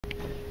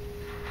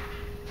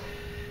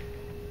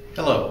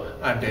Hello,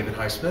 I'm David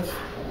Highsmith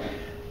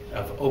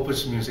of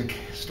Opus Music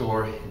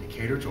Store in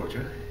Decatur,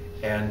 Georgia,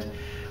 and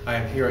I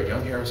am here at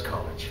Young Harris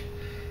College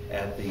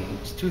at the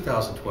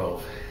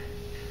 2012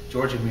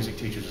 Georgia Music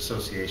Teachers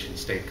Association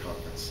State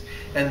Conference.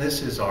 And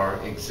this is our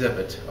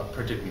exhibit of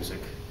printed music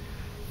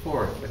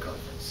for the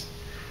conference.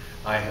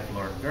 I have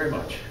learned very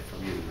much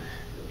from you,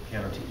 the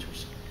piano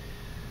teachers,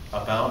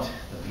 about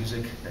the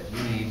music that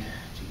you need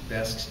to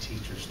best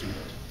teach your student.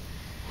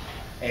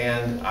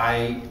 And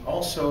I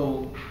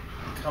also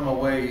come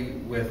away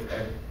with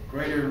a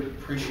greater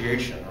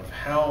appreciation of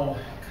how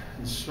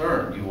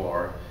concerned you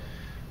are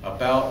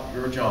about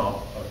your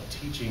job of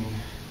teaching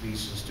these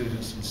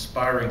students,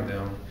 inspiring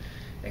them,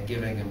 and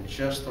giving them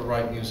just the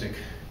right music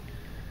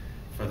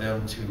for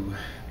them to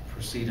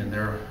proceed in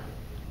their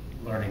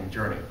learning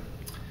journey.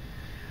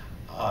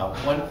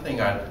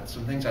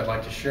 Some things I'd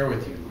like to share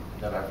with you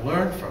that I've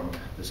learned from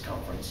this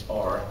conference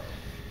are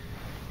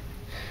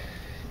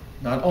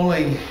not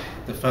only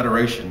the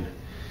Federation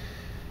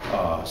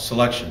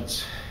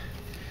selections,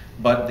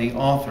 but the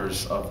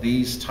authors of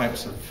these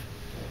types of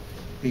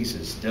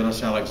pieces: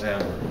 Dennis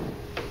Alexander,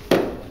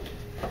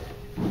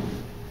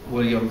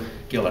 William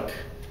Gillick,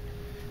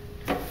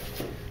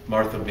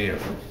 Martha Beer.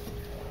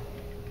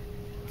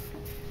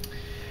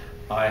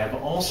 I have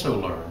also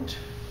learned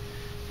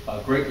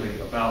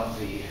greatly about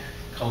the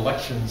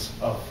collections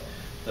of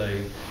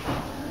the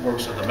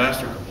works of the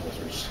master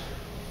composers,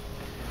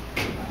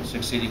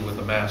 Succeeding with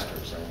the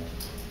Masters, and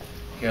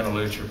Piano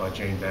Literature by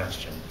Jane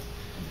Bastian.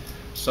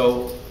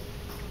 So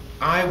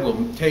I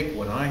will take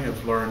what I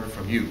have learned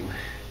from you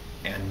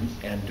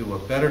and do a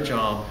better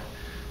job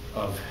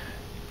of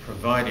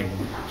providing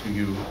to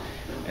you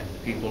and the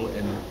people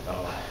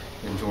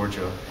in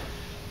Georgia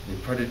the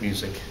printed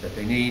music that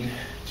they need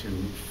to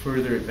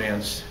further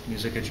advance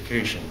music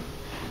education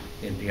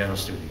in piano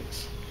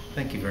studios.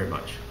 Thank you very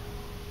much.